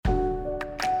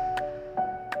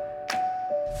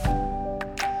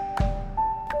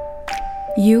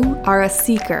You are a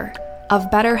seeker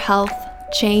of better health,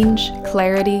 change,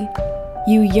 clarity.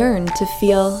 You yearn to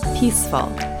feel peaceful,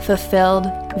 fulfilled,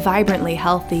 vibrantly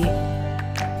healthy.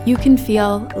 You can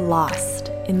feel lost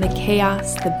in the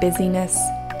chaos, the busyness,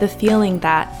 the feeling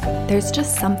that there's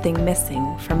just something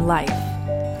missing from life.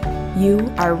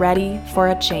 You are ready for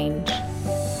a change.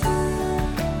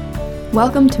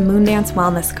 Welcome to Moondance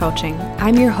Wellness Coaching.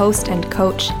 I'm your host and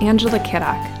coach, Angela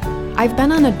Kiddock. I've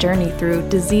been on a journey through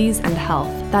disease and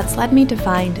health that's led me to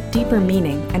find deeper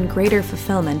meaning and greater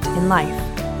fulfillment in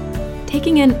life.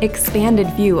 Taking an expanded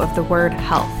view of the word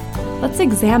health, let's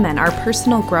examine our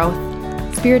personal growth,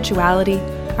 spirituality,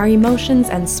 our emotions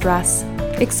and stress,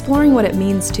 exploring what it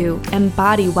means to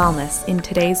embody wellness in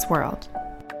today's world.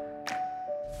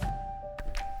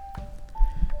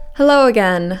 Hello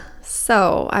again.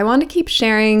 So, I want to keep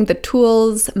sharing the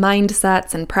tools,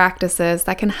 mindsets, and practices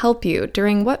that can help you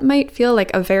during what might feel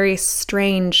like a very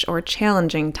strange or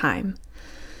challenging time.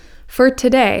 For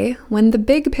today, when the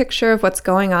big picture of what's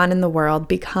going on in the world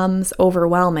becomes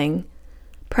overwhelming,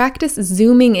 practice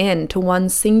zooming in to one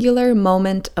singular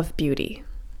moment of beauty.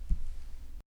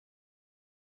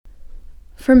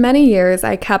 For many years,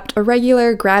 I kept a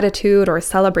regular gratitude or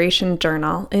celebration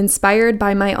journal inspired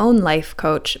by my own life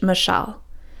coach, Michelle.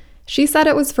 She said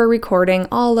it was for recording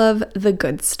all of the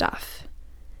good stuff.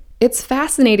 It's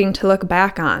fascinating to look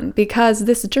back on because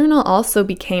this journal also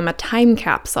became a time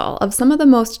capsule of some of the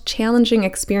most challenging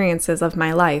experiences of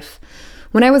my life.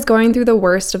 When I was going through the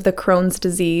worst of the Crohn's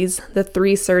disease, the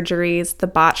 3 surgeries, the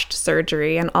botched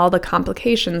surgery, and all the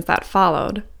complications that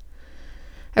followed.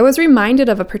 I was reminded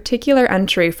of a particular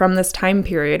entry from this time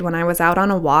period when I was out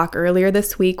on a walk earlier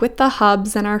this week with the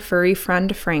Hubs and our furry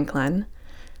friend Franklin.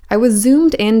 I was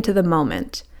zoomed into the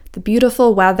moment, the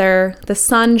beautiful weather, the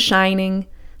sun shining,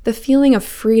 the feeling of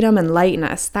freedom and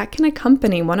lightness that can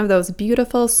accompany one of those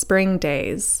beautiful spring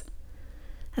days.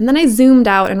 And then I zoomed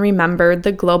out and remembered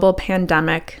the global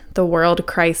pandemic, the world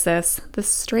crisis, the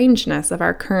strangeness of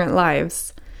our current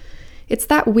lives. It's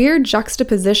that weird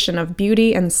juxtaposition of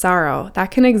beauty and sorrow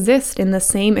that can exist in the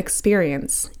same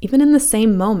experience, even in the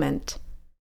same moment.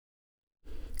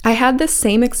 I had this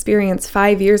same experience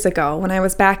 5 years ago when I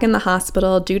was back in the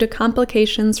hospital due to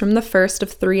complications from the first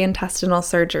of 3 intestinal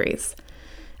surgeries.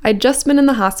 I'd just been in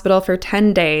the hospital for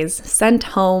 10 days, sent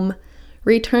home,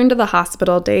 returned to the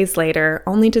hospital days later,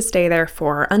 only to stay there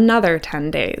for another 10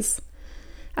 days.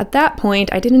 At that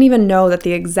point, I didn't even know that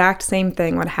the exact same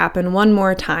thing would happen one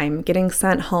more time, getting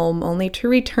sent home only to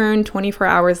return 24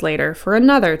 hours later for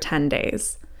another 10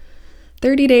 days.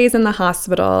 30 days in the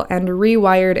hospital and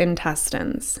rewired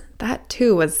intestines. That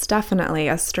too was definitely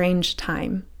a strange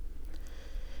time.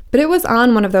 But it was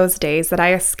on one of those days that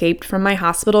I escaped from my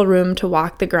hospital room to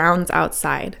walk the grounds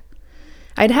outside.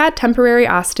 I'd had temporary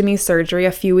ostomy surgery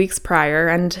a few weeks prior,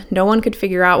 and no one could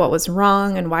figure out what was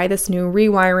wrong and why this new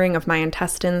rewiring of my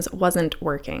intestines wasn't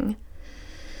working.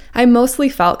 I mostly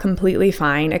felt completely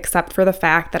fine, except for the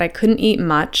fact that I couldn't eat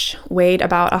much, weighed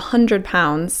about 100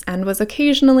 pounds, and was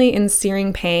occasionally in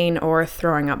searing pain or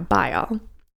throwing up bile.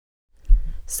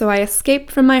 So I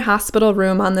escaped from my hospital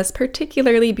room on this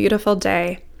particularly beautiful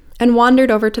day and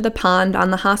wandered over to the pond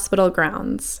on the hospital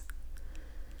grounds.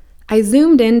 I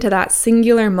zoomed into that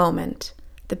singular moment,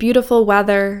 the beautiful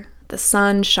weather, the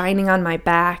sun shining on my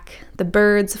back, the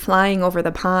birds flying over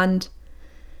the pond.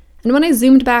 And when I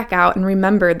zoomed back out and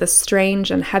remembered the strange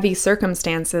and heavy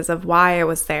circumstances of why I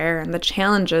was there and the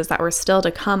challenges that were still to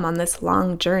come on this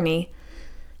long journey,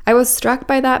 I was struck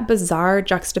by that bizarre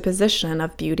juxtaposition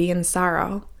of beauty and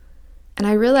sorrow. And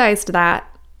I realized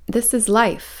that this is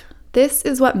life. This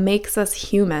is what makes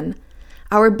us human.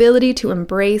 Our ability to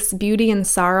embrace beauty and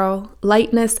sorrow,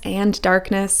 lightness and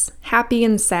darkness, happy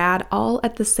and sad, all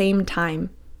at the same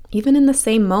time, even in the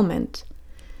same moment.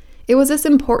 It was this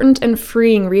important and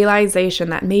freeing realization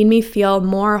that made me feel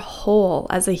more whole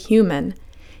as a human,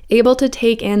 able to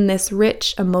take in this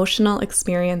rich emotional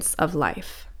experience of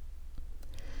life.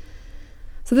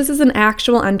 So this is an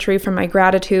actual entry from my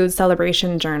gratitude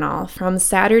celebration journal from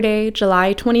Saturday,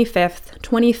 July 25th,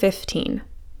 2015.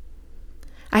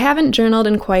 I haven't journaled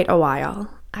in quite a while.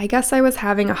 I guess I was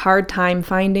having a hard time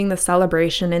finding the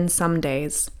celebration in some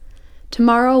days.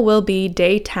 Tomorrow will be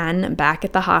day 10 back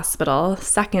at the hospital,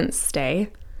 second stay.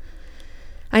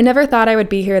 I never thought I would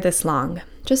be here this long.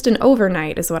 Just an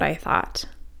overnight is what I thought.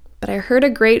 But I heard a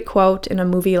great quote in a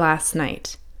movie last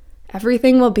night.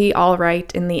 Everything will be all right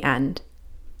in the end.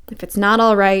 If it's not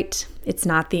all right, it's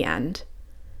not the end.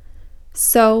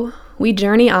 So, we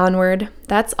journey onward.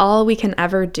 That's all we can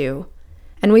ever do.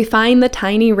 And we find the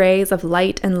tiny rays of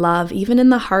light and love even in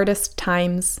the hardest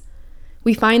times.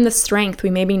 We find the strength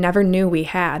we maybe never knew we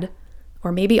had.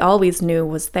 or maybe always knew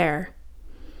was there.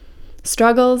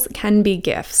 Struggles can be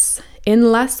gifts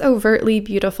in less overtly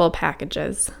beautiful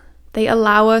packages. They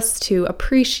allow us to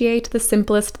appreciate the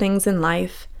simplest things in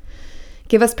life,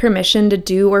 give us permission to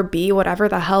do or be whatever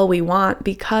the hell we want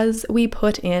because we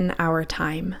put in our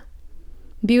time.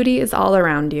 Beauty is all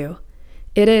around you.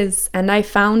 It is, and I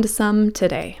found some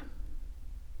today.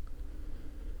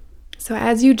 So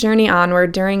as you journey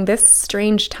onward during this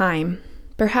strange time,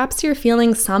 perhaps you're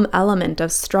feeling some element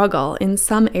of struggle in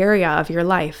some area of your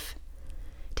life.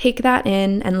 Take that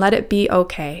in and let it be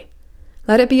okay.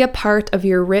 Let it be a part of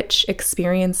your rich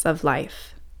experience of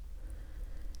life.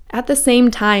 At the same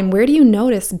time, where do you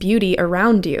notice beauty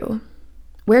around you?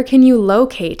 Where can you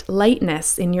locate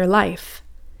lightness in your life?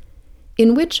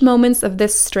 In which moments of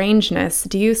this strangeness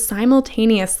do you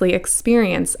simultaneously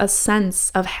experience a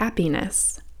sense of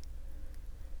happiness?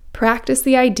 Practice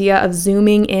the idea of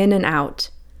zooming in and out.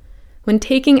 When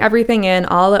taking everything in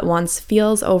all at once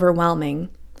feels overwhelming,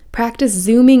 practice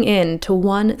zooming in to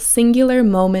one singular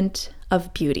moment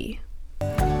of beauty.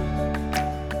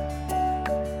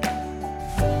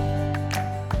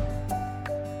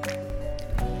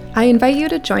 I invite you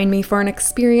to join me for an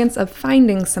experience of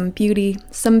finding some beauty,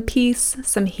 some peace,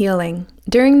 some healing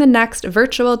during the next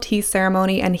virtual tea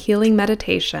ceremony and healing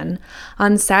meditation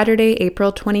on Saturday,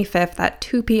 April 25th at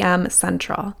 2 p.m.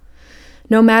 Central.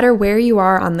 No matter where you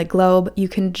are on the globe, you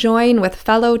can join with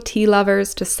fellow tea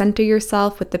lovers to center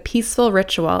yourself with the peaceful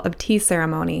ritual of tea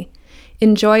ceremony.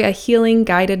 Enjoy a healing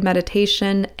guided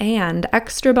meditation, and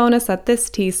extra bonus at this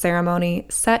tea ceremony,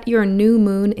 set your new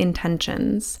moon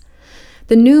intentions.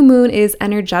 The new moon is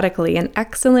energetically an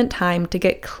excellent time to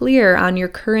get clear on your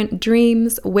current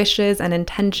dreams, wishes, and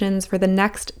intentions for the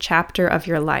next chapter of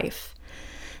your life.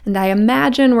 And I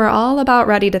imagine we're all about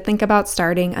ready to think about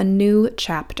starting a new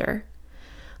chapter.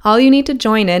 All you need to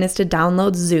join in is to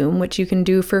download Zoom, which you can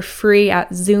do for free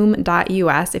at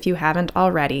zoom.us if you haven't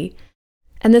already.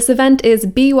 And this event is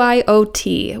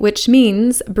BYOT, which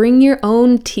means bring your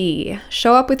own tea.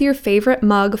 Show up with your favorite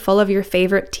mug full of your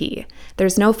favorite tea.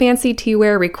 There's no fancy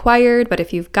teaware required, but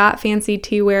if you've got fancy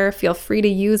teaware, feel free to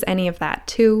use any of that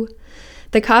too.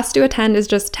 The cost to attend is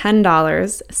just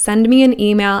 $10. Send me an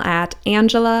email at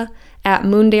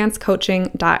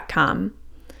angela@moondancecoaching.com.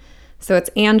 So it's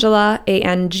Angela,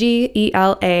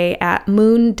 Angela, at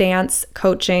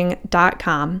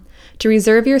moondancecoaching.com to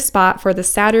reserve your spot for the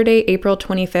Saturday, April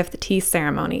 25th tea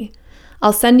ceremony.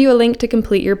 I'll send you a link to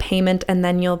complete your payment and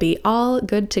then you'll be all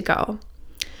good to go.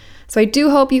 So I do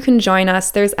hope you can join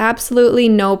us. There's absolutely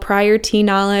no prior tea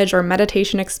knowledge or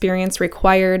meditation experience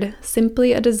required,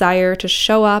 simply a desire to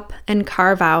show up and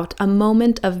carve out a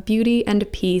moment of beauty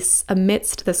and peace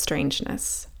amidst the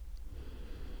strangeness.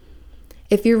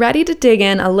 If you're ready to dig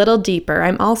in a little deeper,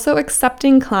 I'm also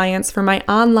accepting clients for my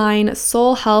online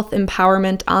Soul Health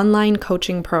Empowerment online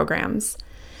coaching programs.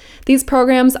 These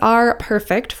programs are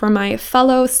perfect for my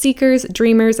fellow seekers,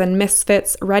 dreamers, and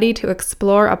misfits ready to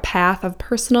explore a path of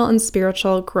personal and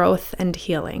spiritual growth and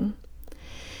healing.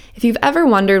 If you've ever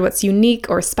wondered what's unique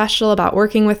or special about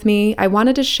working with me, I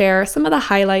wanted to share some of the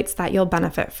highlights that you'll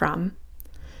benefit from.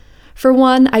 For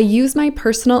one, I use my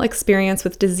personal experience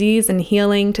with disease and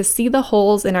healing to see the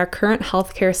holes in our current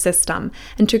healthcare system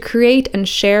and to create and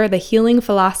share the healing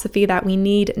philosophy that we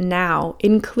need now,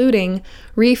 including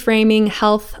reframing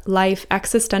health, life,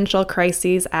 existential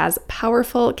crises as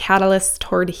powerful catalysts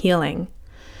toward healing.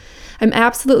 I'm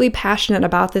absolutely passionate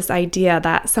about this idea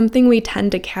that something we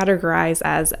tend to categorize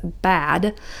as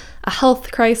bad, a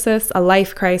health crisis, a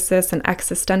life crisis, an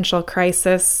existential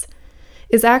crisis,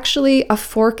 is actually a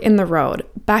fork in the road,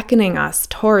 beckoning us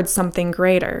towards something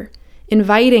greater,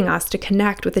 inviting us to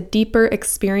connect with a deeper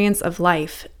experience of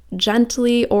life,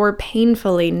 gently or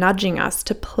painfully nudging us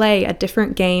to play a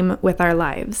different game with our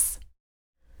lives.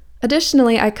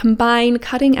 Additionally, I combine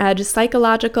cutting-edge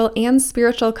psychological and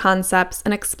spiritual concepts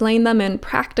and explain them in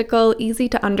practical,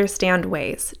 easy-to-understand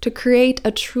ways to create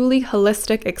a truly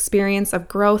holistic experience of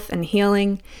growth and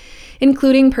healing,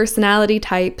 including personality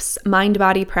types,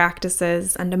 mind-body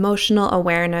practices, and emotional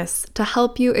awareness to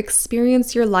help you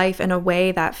experience your life in a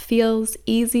way that feels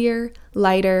easier,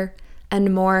 lighter,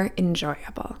 and more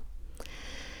enjoyable.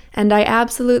 And I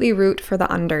absolutely root for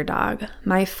the underdog,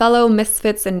 my fellow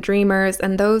misfits and dreamers,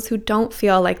 and those who don't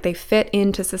feel like they fit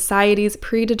into society's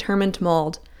predetermined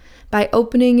mold, by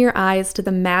opening your eyes to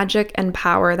the magic and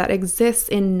power that exists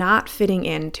in not fitting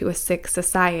into a sick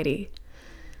society.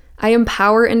 I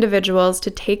empower individuals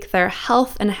to take their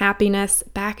health and happiness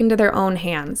back into their own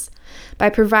hands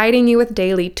by providing you with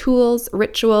daily tools,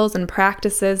 rituals, and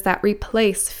practices that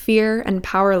replace fear and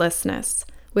powerlessness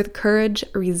with courage,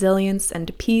 resilience,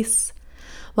 and peace,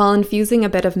 while infusing a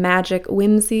bit of magic,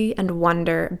 whimsy, and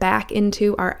wonder back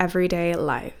into our everyday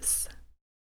lives.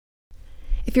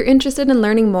 If you're interested in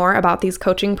learning more about these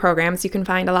coaching programs, you can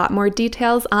find a lot more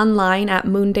details online at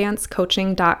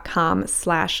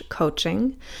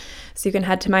moondancecoaching.com/coaching. So you can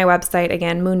head to my website,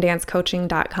 again,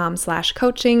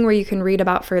 moondancecoaching.com/coaching, where you can read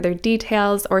about further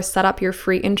details or set up your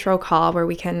free intro call where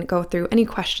we can go through any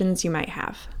questions you might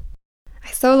have. I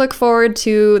so look forward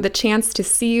to the chance to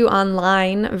see you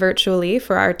online virtually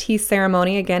for our tea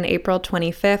ceremony, again, April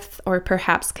 25th, or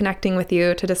perhaps connecting with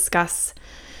you to discuss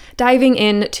diving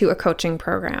into a coaching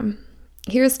program.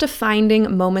 Here's to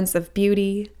finding moments of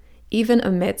beauty, even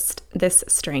amidst this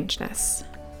strangeness.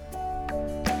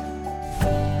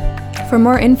 For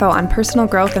more info on personal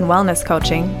growth and wellness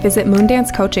coaching, visit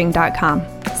moondancecoaching.com.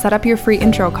 Set up your free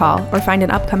intro call or find an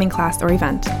upcoming class or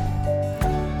event.